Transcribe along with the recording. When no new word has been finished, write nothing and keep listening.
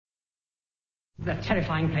The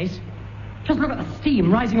terrifying place. Just look at the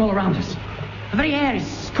steam rising all around us. The very air is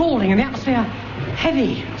scalding and the atmosphere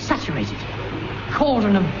heavy, saturated.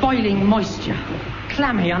 Cauldron of boiling moisture.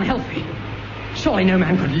 Clammy, unhealthy. Surely no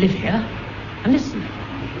man could live here. And listen.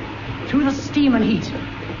 Through the steam and heat,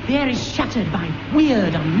 the air is shattered by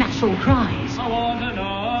weird, unnatural cries. I want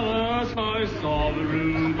another slice of the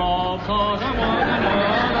rhubarb tart. I want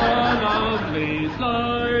another lovely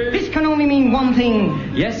slice. This can only mean one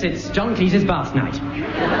thing. Yes, it's John Cleese's bath night.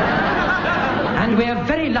 And we're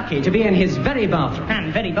very lucky to be in his very bathroom.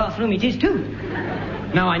 And very bathroom it is, too.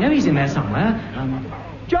 Now, I know he's in there somewhere.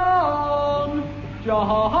 John!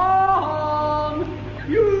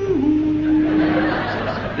 You!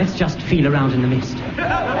 Let's just feel around in the mist.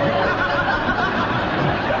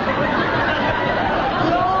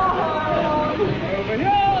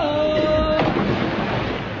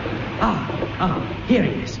 Here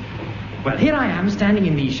he is. Well, here I am, standing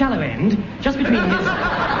in the shallow end, just between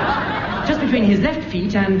his left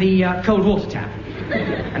feet and the cold water tap.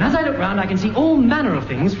 And as I look round, I can see all manner of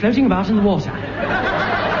things floating about in the water.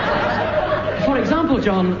 For example,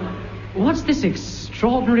 John, what's this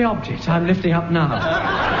extraordinary object I'm lifting up now?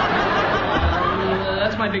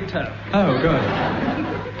 That's my big toe. Oh, good.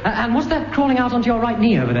 And what's that crawling out onto your right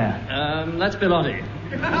knee over there? That's Bilotti.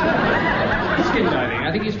 Skin diving.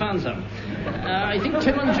 I think he's found some. I think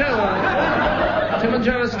Tim and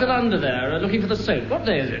Joe are still under there, looking for the soap. What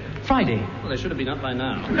day is it? Friday. Well, they should have been up by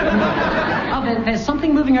now. There's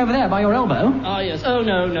something moving over there by your elbow. Ah, yes. Oh,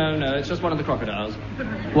 no. It's just one of the crocodiles.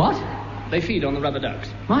 What? They feed on the rubber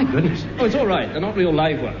ducks. My goodness. Oh, it's all right. They're not real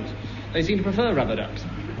live ones. They seem to prefer rubber ducks.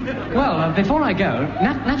 Well, before I go,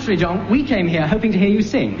 naturally, John, we came here hoping to hear you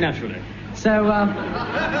sing. Naturally. So,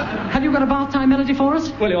 have you got a bath time melody for us?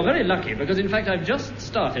 Well, you're very lucky, because, in fact, I've just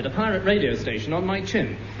started a pirate radio station on my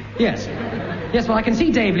chin. Yes. Yes, well, I can see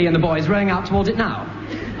Dave Lee and the boys rowing out towards it now.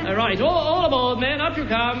 Right, all aboard, men. Up you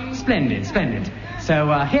come. Splendid.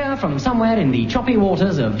 So, here from somewhere in the choppy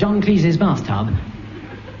waters of John Cleese's bathtub.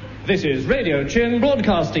 This is Radio Chin,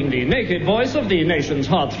 broadcasting the naked voice of the nation's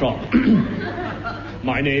heartthrob.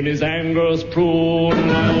 My name is Angus Prune.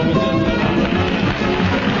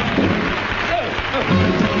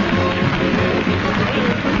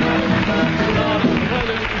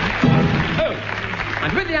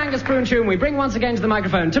 And with the Angus Prune tune, we bring once again to the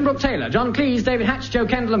microphone Tim Brooke Taylor, John Cleese, David Hatch, Joe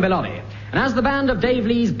Kendall and Bilotti. And as the band of Dave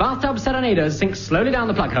Lee's Bathtub Serenaders sinks slowly down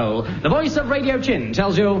the plug hole, the voice of Radio Chin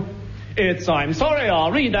tells you... It's I'm sorry,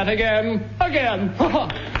 I'll read that again.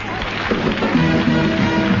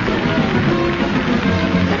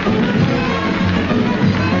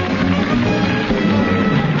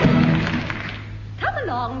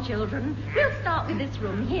 Children, we'll start with this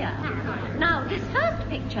room here. Now, this first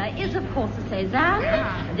picture is, of course, a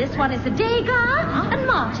Cézanne. This one is a Degas. And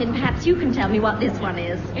Martin, perhaps you can tell me what this one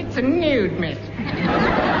is. It's a nude, miss.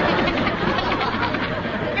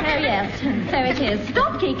 Oh, yes, so it is.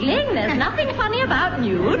 Stop giggling. There's nothing funny about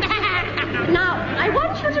nude. Now, I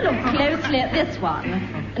want you to look closely at this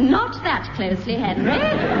one. Not that closely, Henry.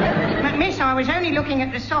 Miss, I was only looking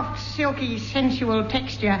at the soft, silky, sensual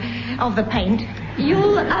texture of the paint.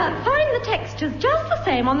 You'll find the textures just the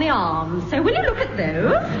same on the arms. So will you look at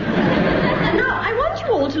those? Now, I want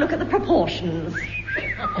you all to look at the proportions.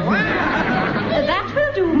 That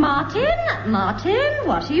will do, Martin. Martin,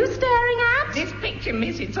 what are you staring at? This picture,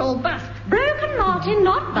 miss, it's all bust. Broken, Martin,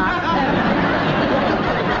 not bust.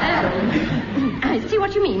 I see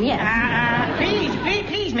what you mean, yes.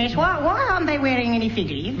 Please, miss, why aren't they wearing any fig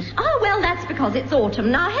leaves? Oh, well, that's because it's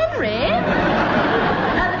autumn. Now, Henry,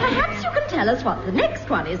 perhaps you can tell us what the next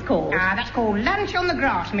one is called. That's called Lunch on the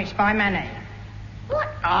Grass, miss, by Manet. What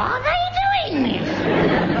are they doing, miss?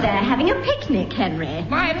 They're having a picnic, Henry.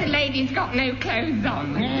 Why have the ladies got no clothes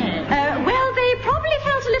on? Well, they probably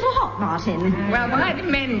felt a little hot, Martin. Well, why are the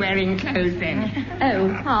men wearing clothes, then? Oh,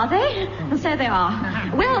 are they? So they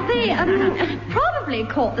are. Well, they probably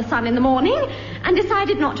caught the sun in the morning and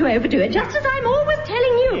decided not to overdo it, just as I'm always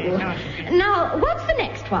telling you. Now, what's the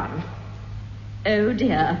next one? Oh,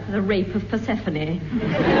 dear, the Rape of Persephone.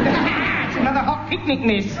 It's another hot picnic,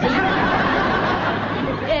 miss.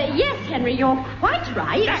 Yes, Henry, you're quite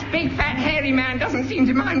right. That big, fat, hairy man doesn't seem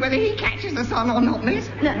to mind whether he catches the sun or not, miss.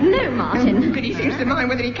 No, Martin. But he seems to mind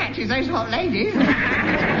whether he catches those hot ladies.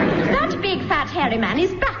 That big, fat, hairy man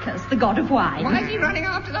is Bacchus, the god of wine. Why is he running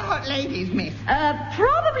after the hot ladies, miss?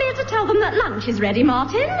 Probably to tell them that lunch is ready,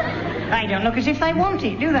 Martin. They don't look as if they want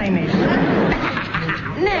it, do they, miss?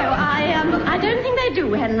 No, I don't think they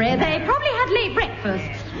do, Henry. They probably had late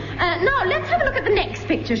breakfasts. Now, let's have a look at the next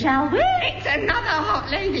picture, shall we? It's another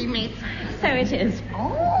hot lady, miss. So it is.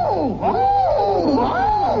 Oh,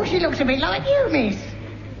 she looks a bit like you, miss.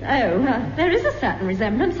 Oh, there is a certain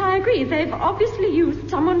resemblance, I agree. They've obviously used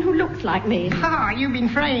someone who looks like me. Ah, you've been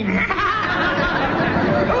framed.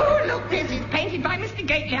 Oh, look, this is painted by Mr.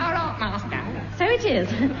 Gately, our art master. So it is.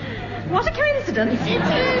 What a coincidence. It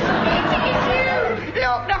is you.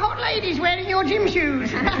 Look, the hot lady's wearing your gym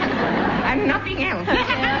shoes. And nothing else.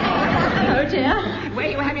 Oh, dear. Were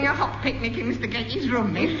you having a hot picnic in Mr. Gately's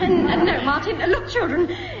room, miss? No, Martin. Look, children,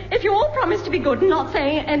 if you all promise to be good and not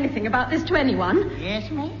say anything about this to anyone... Yes,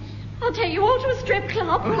 miss? I'll take you all to a strip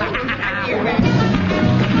club. Thank you, miss.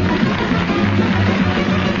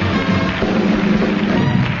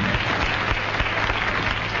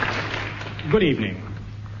 Good evening.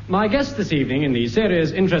 My guest this evening in the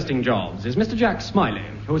series Interesting Jobs is Mr. Jack Smiley,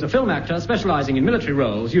 who is a film actor specializing in military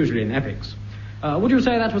roles, usually in epics. Would you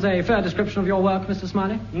say that was a fair description of your work, Mr.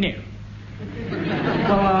 Smiley? No.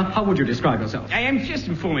 Well, how would you describe yourself? I am first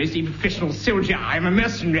and foremost a professional soldier. I am a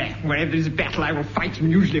mercenary. Wherever there is a battle, I will fight,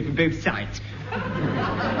 and usually for both sides.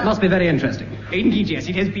 Must be very interesting. Indeed, yes.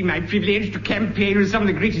 It has been my privilege to campaign with some of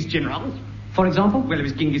the greatest generals. For example? Well, it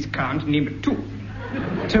was Genghis Khan, to name but two.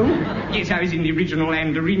 Two? Yes, I was in the original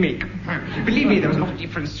and the remake. Believe me, there was a lot of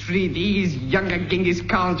difference. These younger Genghis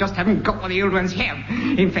Khans just haven't got what the old ones have.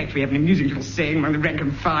 In fact, we have an amusing little saying among the rank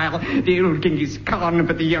and file, the old Genghis Khan,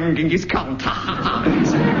 but the young Genghis Khan.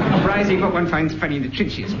 Surprising what one finds funny in the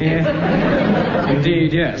trenches. Yeah.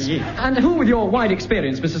 Indeed, yes. And who, with your wide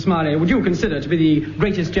experience, Mr. Smiley, would you consider to be the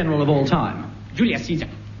greatest general of all time? Julius Caesar.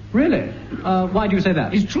 Really? Why do you say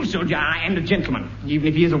that? He's a true soldier and a gentleman, even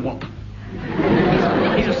if he is a wop.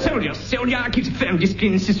 He's a soldier. Soldier keeps a firm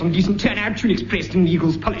discipline, insists on decent turnout, tunics pressed and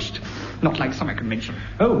eagles polished. Not like some I can mention.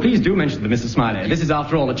 Oh, please do mention them, Mr. Smiley. This is,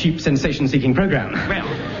 after all, a cheap sensation-seeking program. Well,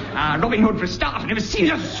 Robin Hood for a start. I've never seen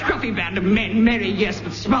such a scruffy band of men. Merry, yes,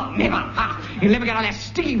 but smart, never. He'll never get out of that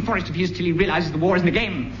stinking forest of his till he realizes the war isn't a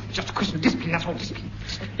game. It's just a question of discipline, that's all, discipline.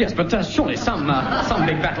 Yes, but surely some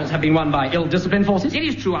big battles have been won by ill-disciplined forces. It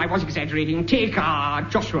is true, I was exaggerating. Take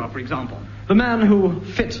Joshua, for example. The man who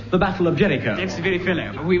fit the Battle of Jericho. That's the very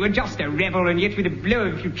fellow. We were just a rebel, and yet with a blow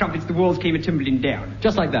of a few trumpets, the walls came a-tumbling down.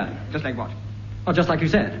 Just like that? Just like what? Oh, just like you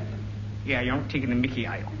said. Yeah, you're not taking the mickey,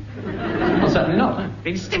 are you? Well, certainly not.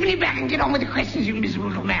 Then stiffen it back and get on with the questions, you miserable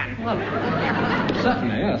little man. Well,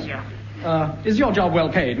 certainly, yes. Yeah. Is your job well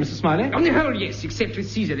paid, Mr. Smiley? On the whole, yes, except with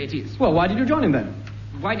Caesar, that is. Well, why did you join him then?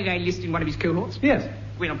 Why did I enlist in one of his cohorts? Yes.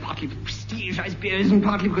 Well, partly for prestige, I suppose, and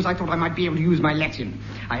partly because I thought I might be able to use my Latin.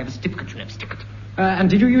 I have a certificate, you know, certificate. And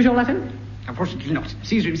did you use your Latin? Unfortunately not.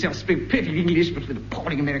 Caesar himself spoke perfect English, but with an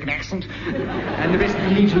appalling American accent. And the rest of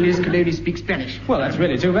the legionaries could only speak Spanish. Well, that's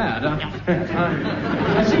really too bad.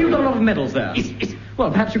 I see you've got a lot of medals there. Yes. Well,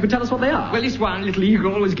 perhaps you could tell us what they are. Well, this one, Little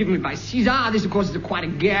Eagle, was given me by Caesar. This, of course, is quite a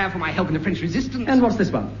gear for my help in the French resistance. And what's this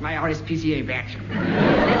one? My RSPCA badge.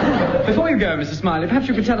 Before you go, Mrs. Smiley, perhaps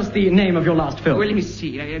you could tell us the name of your last film. Well, let me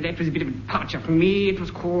see. That was a bit of a departure for me. It was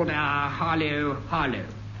called Harlow.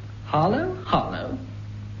 Harlow?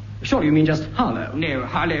 Surely you mean just Harlow? No,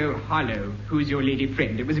 Harlow. Who's your lady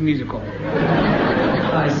friend? It was a musical.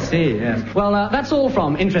 I see, yes. Well, that's all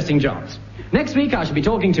from Interesting Jobs. Next week I shall be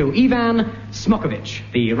talking to Ivan Smokovich,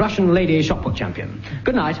 the Russian lady shot put champion.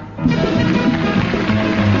 Good night.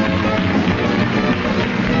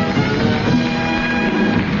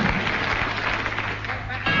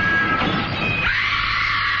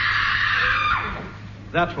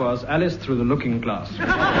 That was Alice Through the Looking Glass.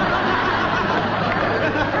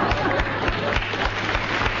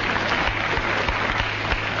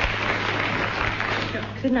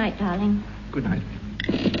 Good night, darling. Good night.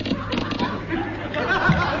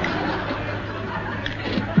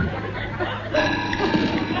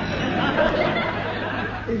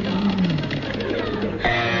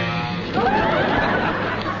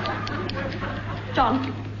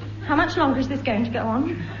 John, how much longer is this going to go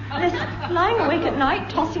on? This lying awake at night,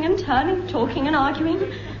 tossing and turning, talking and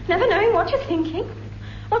arguing, never knowing what you're thinking.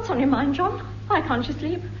 What's on your mind, John? Why can't you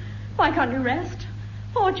sleep? Why can't you rest?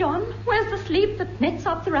 Oh, John, where's the sleep that knits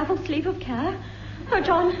up the raveled sleep of care? Oh,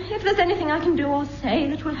 John, if there's anything I can do or say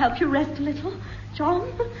that will help you rest a little.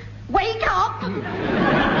 John, wake up!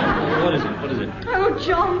 What is it? Oh,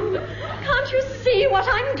 John, can't you see what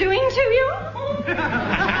I'm doing to you?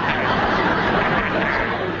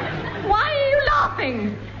 Why are you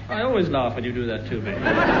laughing? I always laugh when you do that to me.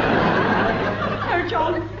 Oh,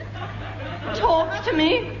 John, talk to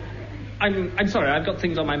me. I'm sorry, I've got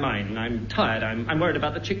things on my mind. I'm tired. I'm worried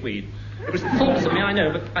about the chickweed. It was thoughts of me, I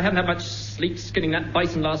know, but I haven't had much sleep skinning that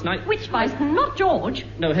bison last night. Which bison? Not George.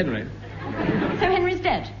 No, Henry. So Henry's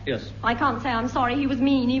dead? Yes. I can't say I'm sorry. He was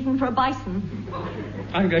mean, even for a bison.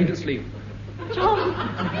 I'm going to sleep. John,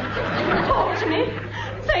 talk to me.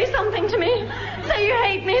 Say something.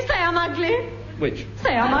 I'm ugly. Which?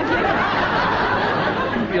 Say I'm ugly.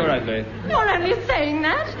 You're ugly. You're only saying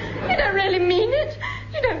that. You don't really mean it.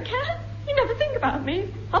 You don't care. You never think about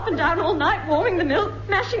me. Up and down all night, warming the milk,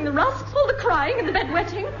 mashing the rusks, all the crying and the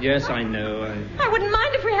bedwetting. Yes, I know. I wouldn't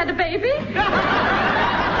mind if we had a baby.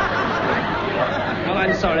 Well,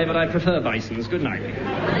 I'm sorry, but I prefer bisons. Good night.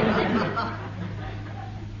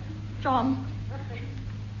 John,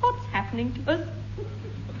 what's happening to us?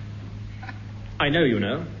 I know you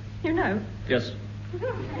know. You know. Yes.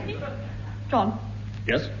 John,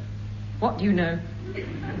 Yes? what do you know?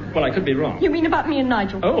 Well, I could be wrong. You mean about me and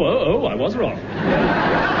Nigel? Oh, I was wrong.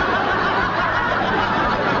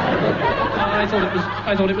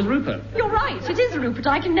 I thought it was Rupert. You're right. It is Rupert.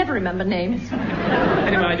 I can never remember names.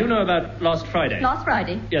 Anyway, I do know about last Friday. Last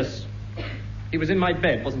Friday. Yes. He was in my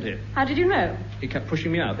bed, wasn't he? How did you know? He kept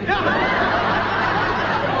pushing me out.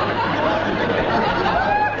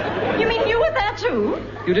 You mean you were there too?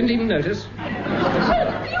 You didn't even notice?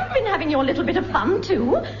 Well, you've been having your little bit of fun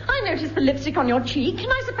too. I noticed the lipstick on your cheek, and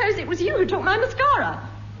I suppose it was you who took my mascara.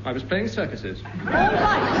 I was playing circuses. All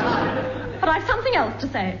right. But I've something else to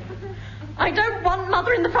say. I don't want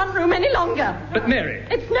Mother in the front room any longer. But Mary...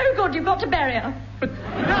 It's no good. You've got to bury her.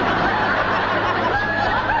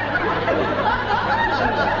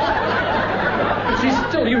 But she's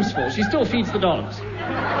still useful. She still feeds the dogs.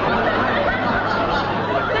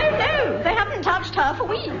 No, they haven't touched her for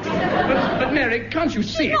weeks. But Mary, can't you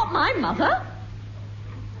see She's not my mother.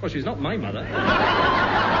 Well, she's not my mother.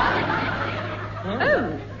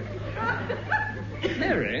 Oh.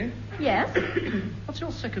 Mary, Yes? what's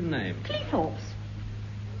your second name? Cleethorpes.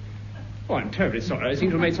 Oh, I'm terribly sorry. I seem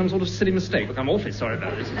to have made some sort of silly mistake. Look, I'm awfully sorry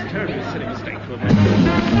about this. It's a terribly silly mistake to have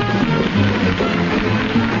made.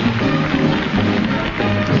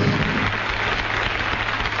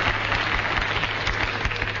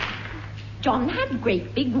 John had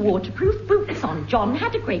great big waterproof boots on. John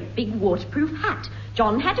had a great big waterproof hat.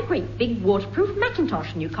 John had a great big waterproof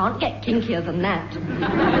Macintosh, and you can't get kinkier than that.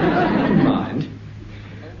 Mind.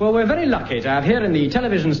 Well, we're very lucky to have here in the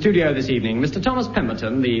television studio this evening Mr. Thomas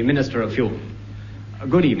Pemberton, the Minister of Fuel.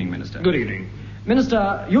 Good evening, Minister. Good evening.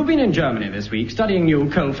 Minister, you've been in Germany this week studying new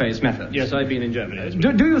coal-face methods. Yes, I've been in Germany.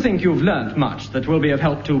 Do you think you've learnt much that will be of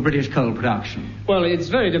help to British coal production? Well, it's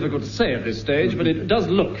very difficult to say at this stage, but it does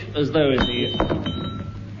look as though in the...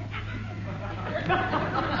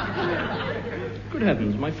 Good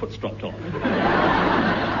heavens, my foot's dropped off.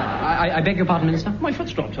 I beg your pardon, Minister? My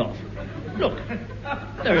foot's dropped off. Look,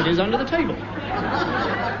 there it is under the table.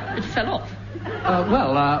 It fell off.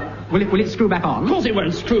 Will it screw back on? Of course it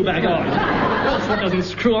won't screw back on. That's what doesn't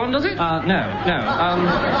screw on, does it? No.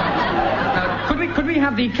 Could we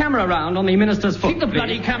have the camera round on the Minister's foot, Keep the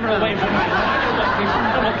bloody camera away from me.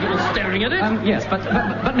 I don't want people staring at it. Yes,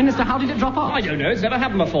 but Minister, how did it drop off? I don't know. It's never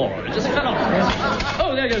happened before. It just fell off.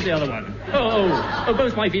 Oh, there goes the other one. Oh,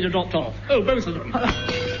 both my feet are dropped off. Oh, both of them.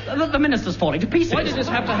 The Minister's falling to pieces. Why did this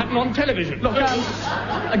have to happen on television? Look,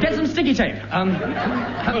 get some sticky tape.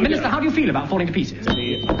 Minister, how do you feel about falling to pieces?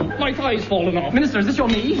 My thigh's fallen off. Minister, is this your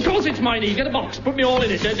knee? Of course it's my knee. Get a box. Put me all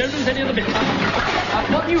in it. Don't lose any of the bits.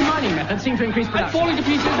 What new mining methods seem to increase production? I'm falling to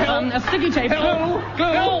pieces. Help. A sticky tape. Help.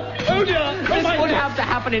 Help. Oh, dear. This would have to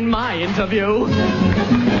happen in my interview.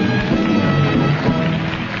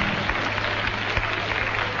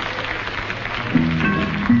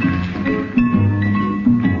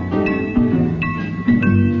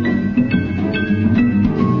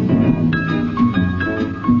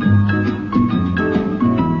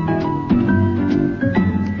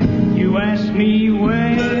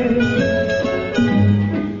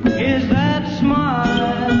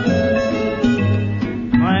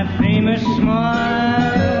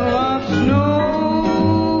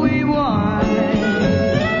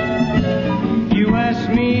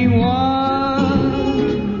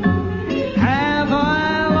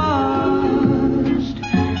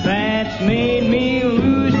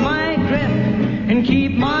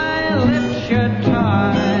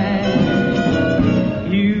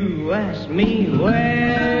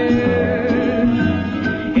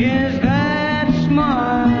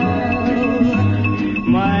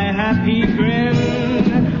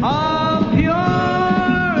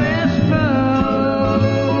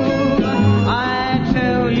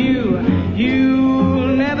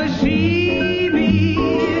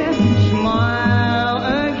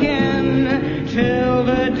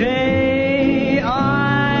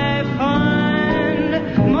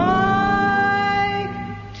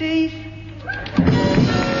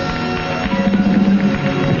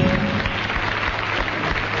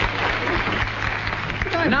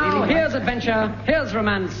 Here's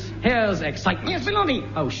romance, here's excitement. Yes, Maloney.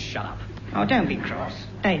 Oh, shut up. Oh, don't be cross.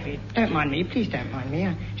 David, don't mind me. Please don't mind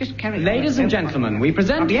me. Just carry on. Ladies and Don't gentlemen, mind we me.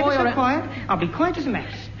 present I'll be for ever your... so quiet. I'll be quiet as a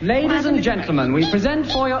mouse. Ladies Quiet and as a gentlemen, mouse. we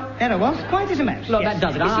present for your... There I was, quiet as a mouse. Look, yes. that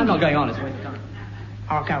does it. Listen I'm not to going me. on. It's a waste of time.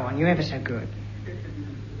 Oh, go on. You're ever so good.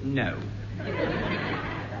 No.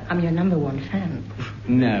 I'm your number one fan.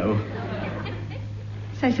 No.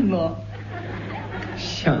 Say some more.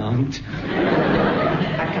 Shan't.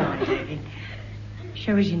 I can't, David.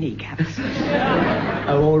 Show us your kneecaps.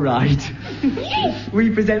 Oh, all right. We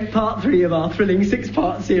present part 3 of our thrilling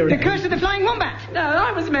 6-part series. The Curse of the Flying Wombat. No,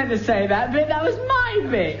 I was meant to say that bit. That was my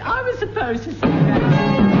bit. I was supposed to say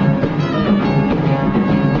that.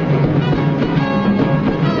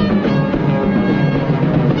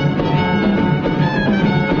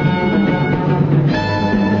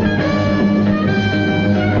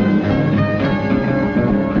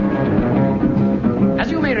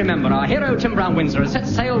 Remember, our hero Tim Brown-Windsor has set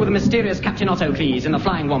sail with the mysterious Captain Otto Cleese in the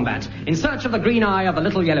Flying Wombat in search of the green eye of the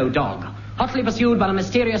little yellow dog, hotly pursued by the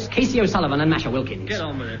mysterious Casey O'Sullivan and Masha Wilkins. Get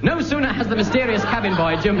on with it. No sooner has the mysterious cabin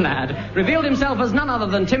boy, Jim Ladd, revealed himself as none other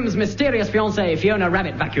than Tim's mysterious fiancée, Fiona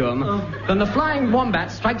Rabbit Vacuum, than the Flying Wombat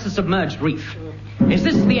strikes a submerged reef. Is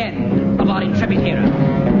this the end of our intrepid hero?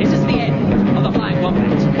 Is this the end of the Flying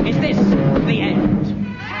Wombat? Is this the end?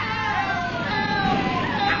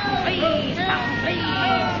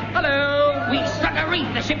 Hello. We struck a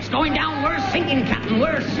reef. The ship's going down. We're sinking, Captain.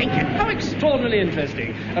 We're sinking. How extraordinarily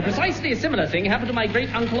interesting. Precisely a similar thing happened to my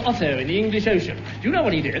great-uncle Otto in the English Ocean. Do you know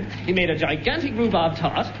what he did? He made a gigantic rhubarb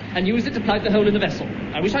tart and used it to plug the hole in the vessel.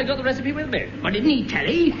 I wish I'd got the recipe with me. But didn't he tell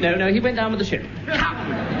you? No, he went down with the ship.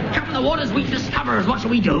 Captain, the water's weak discoverers. What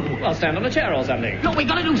shall we do? Well, stand on a chair or something. Look, we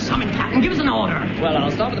got to do something, Captain. Give us an order. Well,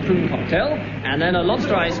 I'll start with a prune cocktail, and then a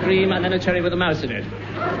lobster ice cream, and then a cherry with a mouse in it.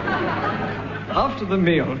 After the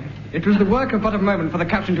meal, it was the work of but a moment for the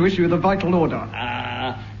captain to issue the vital order.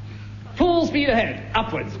 Full speed ahead,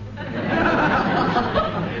 upwards.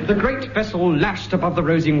 The great vessel lashed above the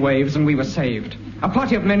rosing waves, and we were saved. A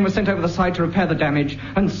party of men was sent over the side to repair the damage,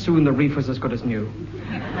 and soon the reef was as good as new.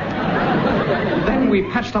 Then we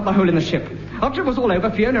patched up the hole in the ship. After it was all over,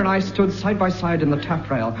 Fiona and I stood side by side in the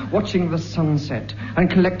taffrail, watching the sunset and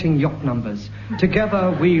collecting yacht numbers.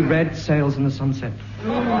 Together, we read Sails in the Sunset.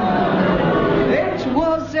 It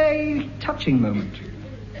was a touching moment.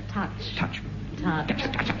 Touch.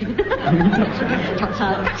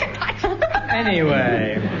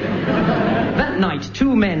 Anyway, that night,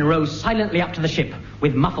 2 men rose silently up to the ship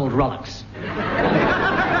with muffled rollicks.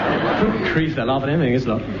 Grief, they're laughing at anything, isn't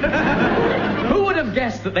it? Who would have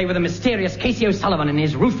guessed that they were the mysterious Casey O'Sullivan and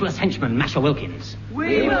his ruthless henchman, Masha Wilkins?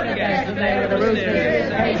 We would have guessed that they were the ruthless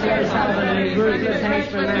Casey O'Sullivan and his ruthless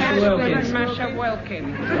henchman, Masha Wilkins. Masha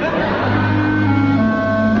Wilkins.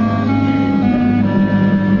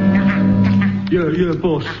 Yeah,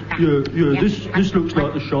 boss. Yeah. This looks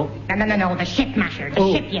like the shop. No, the ship, Masher.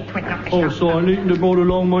 The ship, you twit, not the shop. Oh, so I need to brought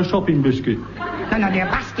along my shopping biscuit. No, your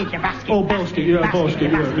basket. Oh, basket, yeah.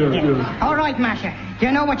 All right, Masher. Do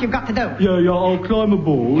you know what you've got to do? Yeah, I'll climb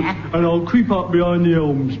aboard, Yeah. and I'll creep up behind the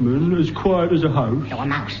helmsman as quiet as a house. No, a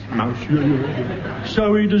mouse. Yeah.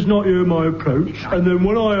 So he does not hear my approach, and then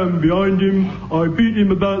when I am behind him, I beat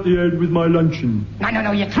him about the head with my luncheon.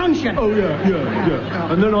 No, you truncheon. Oh,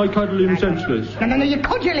 yeah. And then I cuddle him senseless. No, you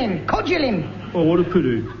cudgel him. Oh, what a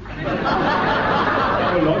pity.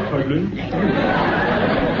 I like cuddling.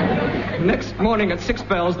 Next morning at 6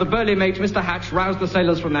 bells, the burly mate, Mr. Hatch, roused the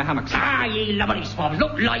sailors from their hammocks. Ye lubberly swabs,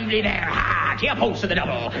 look lively there. To your post to the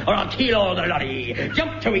double, or I'll kill all the lottie.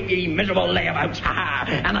 Jump to it, ye miserable layabouts.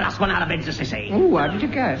 And the last one out of bed's a sissy. Ooh, how did you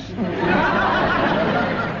guess? Mr.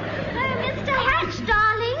 Hatch,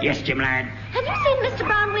 darling. Yes, Jim lad. Have you seen Mr.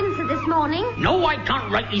 Brown-Windsor this morning? No, I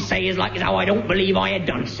can't rightly say as like as how I don't believe I had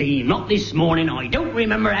done see him. Not this morning. I don't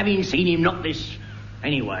remember having seen him, not this...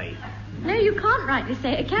 Anyway. No, you can't rightly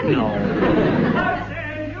say it, can you? No.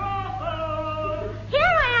 Here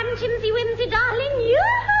I am, Jimsy Whimsy, darling.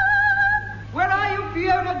 Yoo-hoo! Where are you,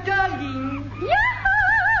 Fiona, darling?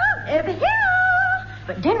 Yoo-hoo! Over here!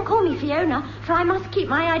 But don't call me Fiona, for I must keep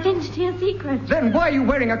my identity a secret. Then why are you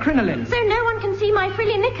wearing a crinoline? So no one can see my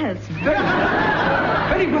frilly knickers.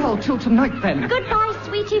 Very well, till tonight then. Goodbye,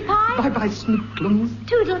 sweetie pie. Bye-bye, Snooklums.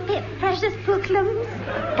 Toodle-pip, precious pooklums.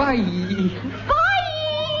 Bye. Bye!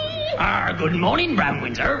 Good morning,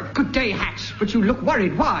 Brown-Windsor. Good day, Hatch, but you look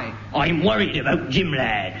worried. Why? I'm worried about Jim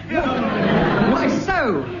lad. Why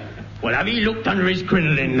so? Well, have you looked under his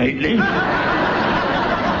crinoline lately?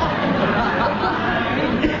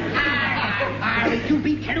 You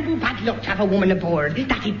be terrible bad bad luck to have a woman aboard.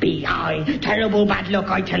 That it be, aye. Terrible bad luck,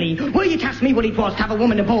 I tell 'ee. Were you to ask me what it was to have a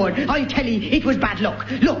woman aboard, I'll tell 'ee it was bad luck.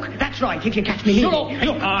 Look, that's right, if you catch me. Shut up.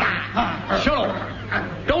 Look. Shut up.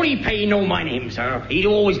 Don't he pay no mind him, sir. He'd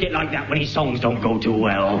always get like that when his songs don't go too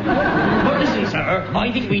well. But listen, sir,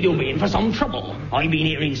 I think we do be in for some trouble. I've been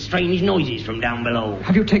hearing strange noises from down below.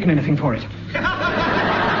 Have you taken anything for it?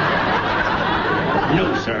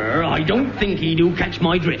 No, sir, I don't think he do catch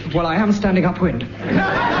my drift. Well, I am standing upwind.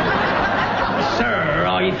 Sir,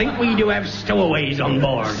 I think we do have stowaways on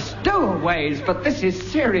board. Stowaways? But this is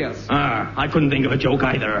serious. I couldn't think of a joke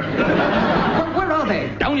either. Where are they?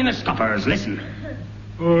 Down in the scuppers, listen.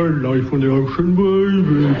 Life on the ocean wave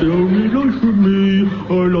is the only life for me.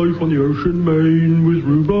 Life on the ocean main with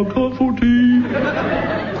rhubarb tart for tea.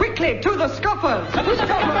 Quickly, to the scuppers!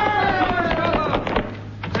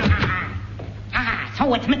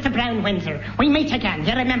 So it's Mr. Brown Windsor. We meet again.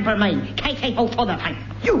 You remember me. K.K. Holt other time.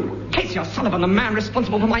 You, Casey O'Sullivan, the man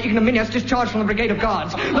responsible for my ignominious discharge from the Brigade of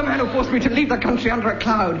Guards. The man who forced me to leave the country under a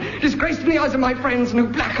cloud. Disgraced in the eyes of my friends and who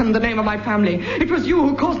blackened the name of my family. It was you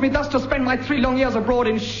who caused me thus to spend my 3 long years abroad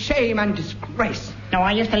in shame and disgrace. No,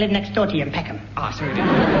 I used to live next door to you in Peckham. Ah, so you did.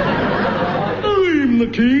 I'm the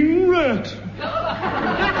king rat.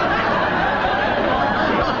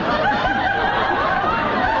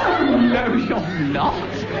 No, you're not.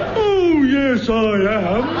 Oh, yes, I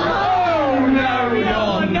am. Oh, no,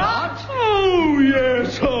 you're not. Oh,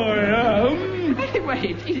 yes, I am.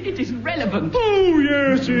 Anyway, it isn't relevant. Oh,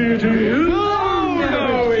 yes, it is. Oh,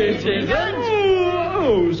 no, it isn't.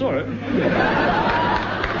 Oh, sorry.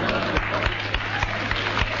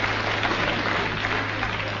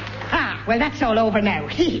 Well, that's all over now.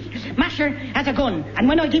 Masher has a gun, and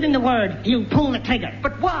when I give him the word, he'll pull the trigger.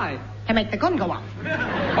 But why? To make the gun go off.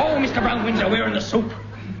 Oh, Mr. Brown Windsor, we're in the soup.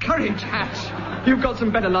 Courage, Hatch. You've got some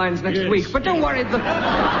better lines next week. But don't worry, the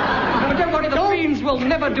fiends will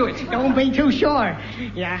never do it. Don't be too sure.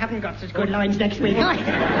 Yeah, I haven't got such good lines next week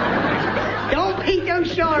either. Don't be too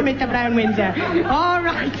sure, Mr. Brown Windsor. All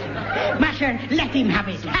right. Masher, let him have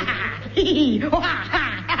it.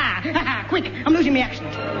 Quick, I'm losing my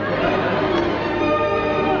accent.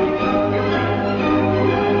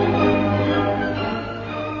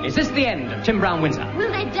 Is this the end of Tim Brown Windsor?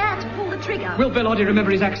 Will they dare to pull the trigger? Will Bellotti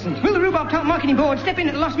remember his accent? Will the rhubarb top marketing board step in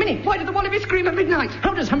at the last minute? Why did the Wallaby scream at midnight?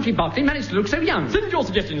 How does Humphrey Barclay manage to look so young? Send your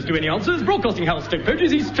suggestions to Any Answers, Broadcasting House, Stoke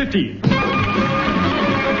Poges, East 15.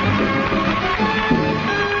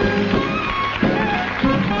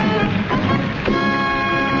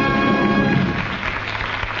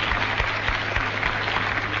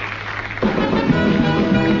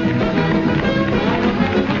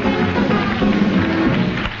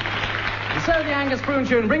 Prune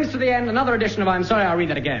Tune brings to the end another edition of I'm Sorry, I'll Read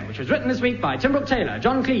That Again, which was written this week by Tim Brooke Taylor,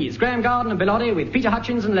 John Cleese, Graham Garden and Bill Oddie, with Peter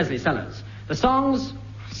Hutchins and Leslie Sellers. The songs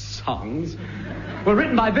were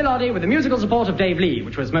written by Bill Oddie with the musical support of Dave Lee,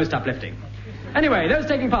 which was most uplifting. Anyway, those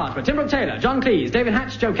taking part were Tim Brooke Taylor, John Cleese, David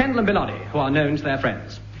Hatch, Joe Kendall and Bill Oddie, who are known to their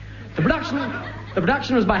friends. The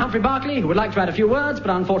production was by Humphrey Barclay, who would like to add a few words,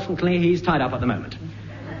 but unfortunately he's tied up at the moment.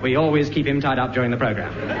 We always keep him tied up during the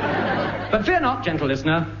programme. But fear not, gentle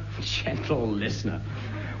listener. Gentle listener.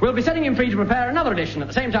 We'll be setting him free to prepare another edition at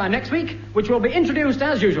the same time next week, which will be introduced,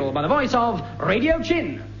 as usual, by the voice of Radio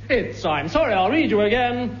Chin. It's I'm Sorry, I'll Read You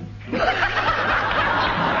Again.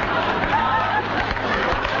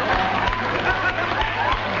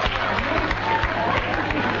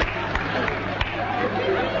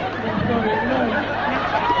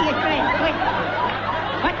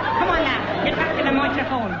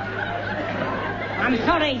 I'm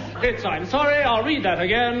sorry. It's I'm Sorry, I'll Read That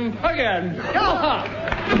Again. Again. Oh.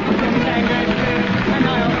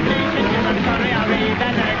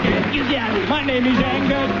 My name is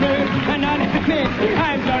Angus Blue, and I'm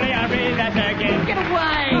sorry, I'll read that again. Get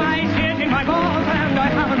away.